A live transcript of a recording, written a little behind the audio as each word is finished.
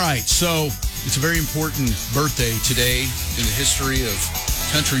right, so it's a very important birthday today in the history of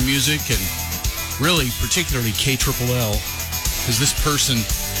country music and really particularly KLLL, because this person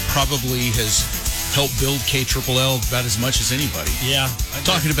probably has helped build KLLL about as much as anybody. Yeah. I'm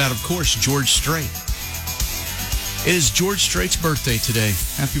talking about, of course, George Strait. It is George Strait's birthday today.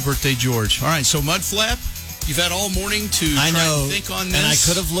 Happy birthday, George. All right, so Mudflap, you've had all morning to try and think on this. And I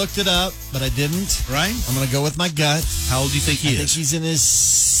could have looked it up, but I didn't. Right? I'm going to go with my gut. How old do you think he is? I think he's in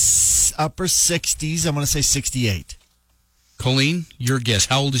his upper 60s. I'm going to say 68. Colleen, your guess.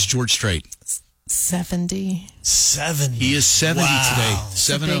 How old is George Strait? 70. 70. He is 70 today.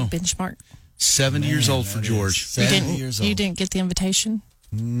 70. Big benchmark. 70 years old for George. 70 years old. You didn't get the invitation?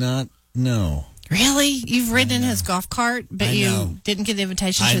 No. Really? You've ridden in his golf cart, but you didn't get the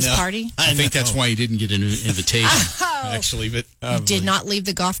invitation to his party? I think that's why you didn't get an invitation, actually. But you did not leave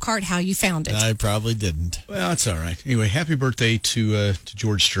the golf cart how you found it. I probably didn't. Well, that's all right. Anyway, happy birthday to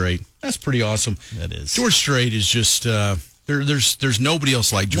George Strait. That's pretty awesome. That is. George Strait is just there's nobody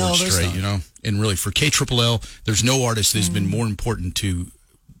else like George Strait, you know. And really, for KLLL, there's no artist that's been more important to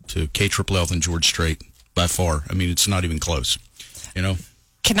KLLL than George Strait by far. I mean, it's not even close. You know.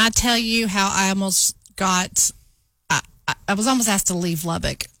 Can I tell you how I almost got? I was almost asked to leave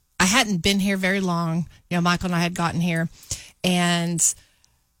Lubbock. I hadn't been here very long. You know, Michael and I had gotten here, and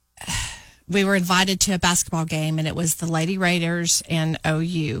we were invited to a basketball game, and it was the Lady Raiders and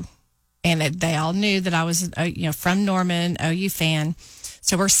OU, and they all knew that I was, from Norman, OU fan.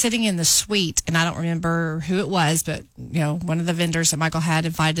 So we're sitting in the suite, and I don't remember who it was, but one of the vendors that Michael had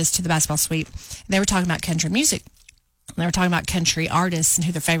invited us to the basketball suite. And they were talking about country music. And they were talking about country artists and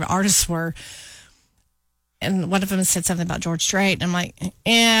who their favorite artists were. And one of them said something about George Strait. And I'm like,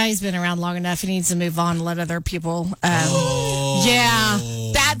 yeah, he's been around long enough. He needs to move on and let other people. That's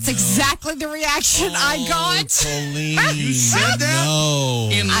exactly the reaction I got. Colleen. You said that? No.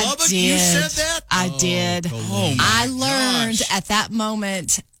 In Lubbock, you said that? I did. Oh, my I learned at that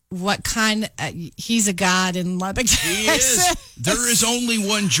moment what kind he's a god in Lubbock. He is. There is only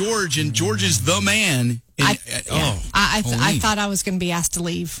one George, and George is the man. I thought I was going to be asked to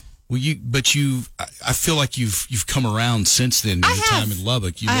leave. Well, I feel like you've come around since then. Your time in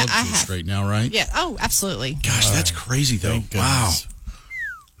Lubbock, you love George Strait now, right? Yeah. Oh, absolutely. Gosh, that's crazy though. Wow,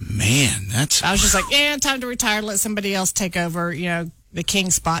 man, I was just like, time to retire. Let somebody else take over. The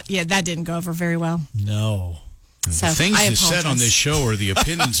king spot. Yeah, that didn't go over very well. No. So, the things that said on this show are the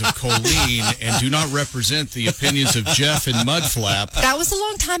opinions of Colleen and do not represent the opinions of Jeff and Mudflap. That was a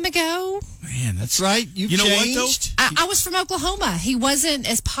long time ago. Man, that's right. You know changed. What, though? I was from Oklahoma. He wasn't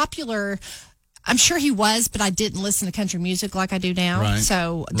as popular. I'm sure he was, but I didn't listen to country music like I do now. Right.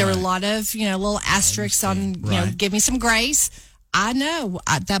 So there were a lot of, little asterisks on, give me some grace. I know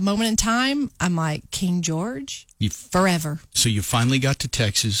at that moment in time, I'm like, King George, forever. So you finally got to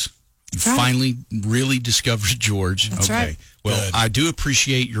Texas. You finally really discovered George. That's right. Well, I do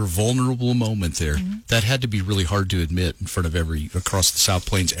appreciate your vulnerable moment there. Mm-hmm. That had to be really hard to admit in front of across the South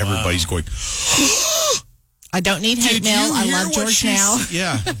Plains. Everybody's going, I don't need hate mail. I love George now.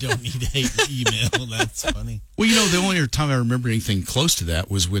 Yeah. I don't need hate email. That's funny. Well, the only time I remember anything close to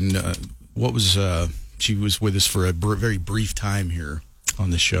that was when, she was with us for a very brief time here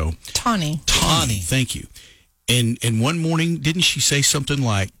on the show. Tawny. Thank you. And one morning, didn't she say something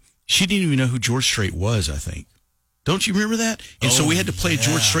like, she didn't even know who George Strait was, I think. Don't you remember that? And so we had to play a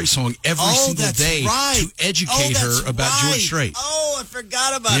George Strait song every single day to educate her about George Strait. Oh, I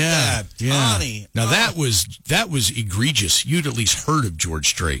forgot about that. Yeah. Tawny. Now that was egregious. You'd at least heard of George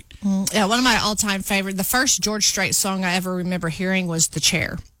Strait. Yeah, one of my all-time favorite. The first George Strait song I ever remember hearing was "The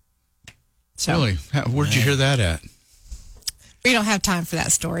Chair." So, really? Where'd you hear that at? We don't have time for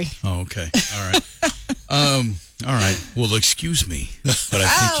that story. Oh, okay. All right. All right. Well, excuse me, but I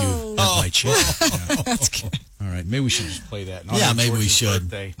think you have my chair. Yeah. That's good. All right. Maybe we should just play that. Maybe we should.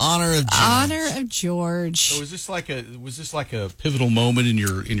 Birthday. Honor of George. So was this like a pivotal moment in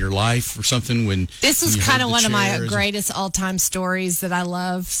your life or something when this was kind of one of my greatest all-time stories that I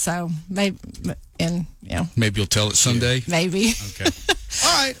love. So maybe you'll tell it someday. Maybe. Okay.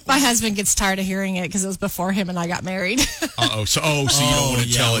 All right. My husband gets tired of hearing it because it was before him and I got married. So you don't want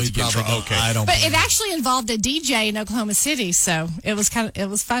to tell it to get trouble. Okay. But it actually involved a DJ in Oklahoma City, so it was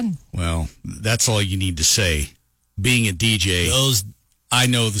fun. Well, that's all you need to say. Being a DJ, I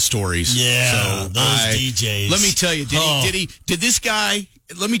know the stories. Yeah, so DJs. Let me tell you, did this guy?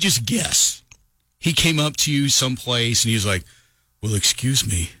 Let me just guess. He came up to you someplace and he was like, "Well, excuse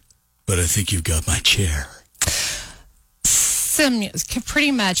me, but I think you've got my chair."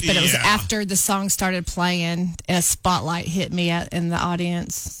 Pretty much, but it was after the song started playing and a spotlight hit me in the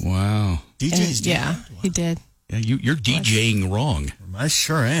audience. Wow. DJs he did. Yeah, you're DJing wrong. I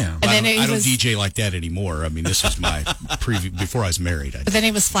sure am. And then I don't DJ like that anymore. I mean, this was my preview before I was married. But then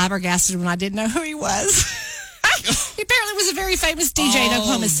he was flabbergasted when I didn't know who he was. He apparently was a very famous DJ in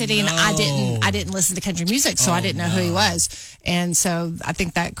Oklahoma City, and I didn't listen to country music, so I didn't know who he was. And so I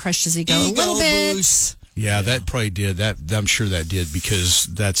think that crushed his ego a little bit. Boost. Yeah, that probably did. That I'm sure that did, because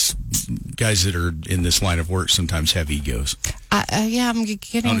that's guys that are in this line of work sometimes have egos. I'm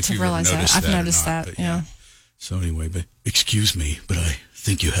getting to realize that. I've noticed that. But yeah. So anyway, but excuse me, but I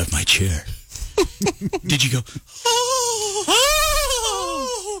think you have my chair. Did you go?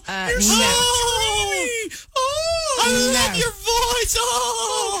 You're so creamy. I love your voice.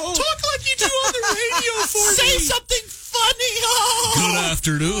 Talk like you do on the radio for me. Say something funny. Good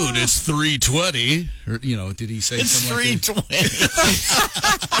afternoon. It's 3:20. Or, did he say It's something 3:20.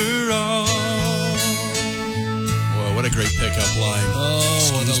 Well, what a great pickup line.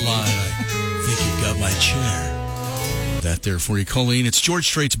 Oh, what a line. I think you've got my chair. That there for you, Colleen. It's George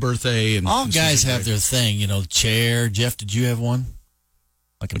Strait's birthday. And All guys have their thing, chair. Jeff, did you have one?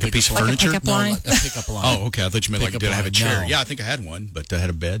 Like a piece of furniture? Pickup line? A pickup line. Oh, okay. I thought you meant like, did I have a chair? No. Yeah, I think I had one, but I had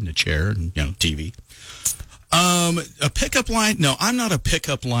a bed and a chair and, TV. A pickup line? No, I'm not a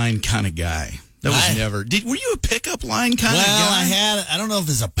pickup line kind of guy. That was never. Were you a pickup line kind of guy? I don't know if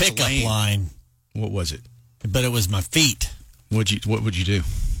it's a pickup line. What was it? But it was my feet. What would you do?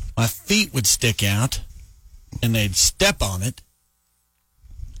 My feet would stick out, and they'd step on it.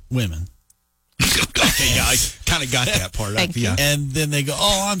 Women. Okay, yeah, I kind of got that part. Thank you. Yeah. And then they go,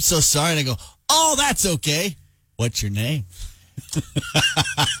 "Oh, I'm so sorry." And I go, "Oh, that's okay. What's your name?" And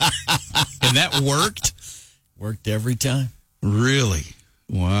that worked? Worked every time. Really?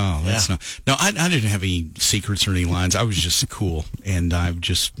 Wow, that's Yeah. not. No, I didn't have any secrets or any lines. I was just cool, and I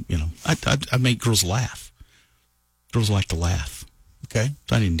just, I make girls laugh. Girls like to laugh. Okay.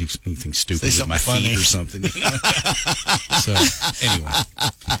 So I didn't do anything stupid with my something feet funny. or something. So anyway,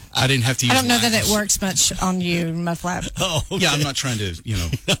 I didn't have to use. I don't know that lines. it works much on you, Mudflap. Oh, okay. Yeah, I'm not trying to.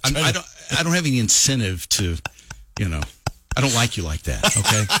 I don't have any incentive to. I don't like you like that.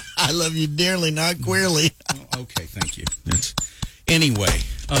 Okay. I love you dearly, not queerly. Okay, thank you. Anyway.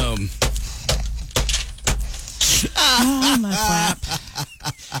 Oh, Mudflap.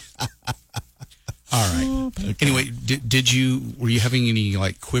 All right. Anyway, were you having any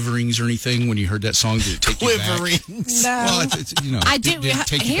quiverings or anything when you heard that song? Did it take you back? Quiverings. No. Well, I do. Did it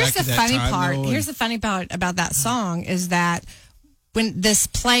take you Here's back the to that funny time, part. though? Here's the funny part about that song is that when this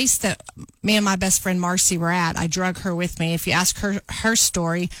place that me and my best friend Marcy were at, I drug her with me. If you ask her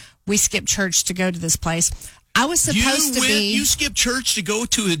story, we skipped church to go to this place. I was supposed to be. You skipped church to go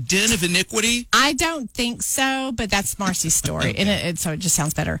to a den of iniquity? I don't think so, but that's Marcy's story, and so it just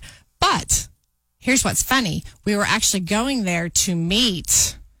sounds better. But here's what's funny: we were actually going there to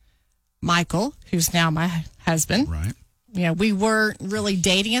meet Michael, who's now my husband. Right. We weren't really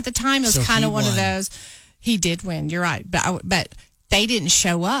dating at the time. It was So kind of he one of won. those. He did win. You're right, but they didn't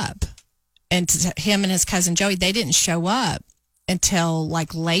show up, and him and his cousin Joey, they didn't show up until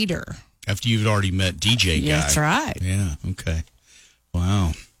later. After you'd already met DJ guy. Yeah, that's right. Yeah. Okay.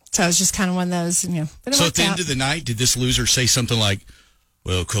 Wow. So it was just kind of one of those. But it So at worked the out. end of the night, did this loser say something like,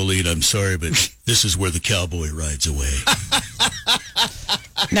 "Well, Colleen, I'm sorry, but this is where the cowboy rides away"?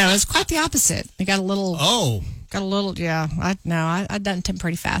 No, it was quite the opposite. He got a little. Oh. Got a little. Yeah. I'd done him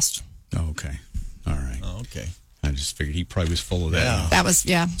pretty fast. Oh, okay. All right. Oh, okay. I just figured he probably was full of that. Yeah. That was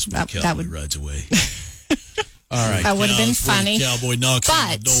The that cowboy would rides away. All right. that would have been That's where the funny. Cowboy knocks on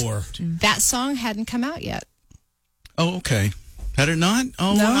But the door. that song hadn't come out yet. Oh, okay. Had it not?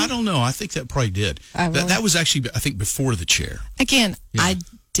 Oh, No. well, I don't know. I think that probably did. That was actually, I think, before the chair. Again, I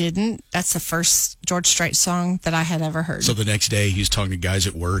didn't. That's the first George Strait song that I had ever heard. So the next day, he was talking to guys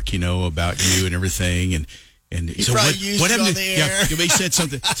at work, about you and everything, and so probably what used happened? you on the air. Yeah, he said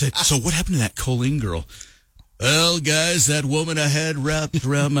something. Said, so what happened to that Colleen girl? Well, guys, that woman I had wrapped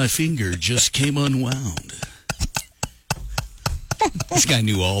around my finger just came unwound. This guy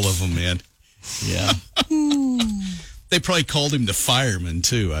knew all of them, man. Yeah. They probably called him the fireman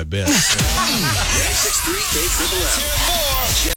too. I bet. 96.3 KXXL.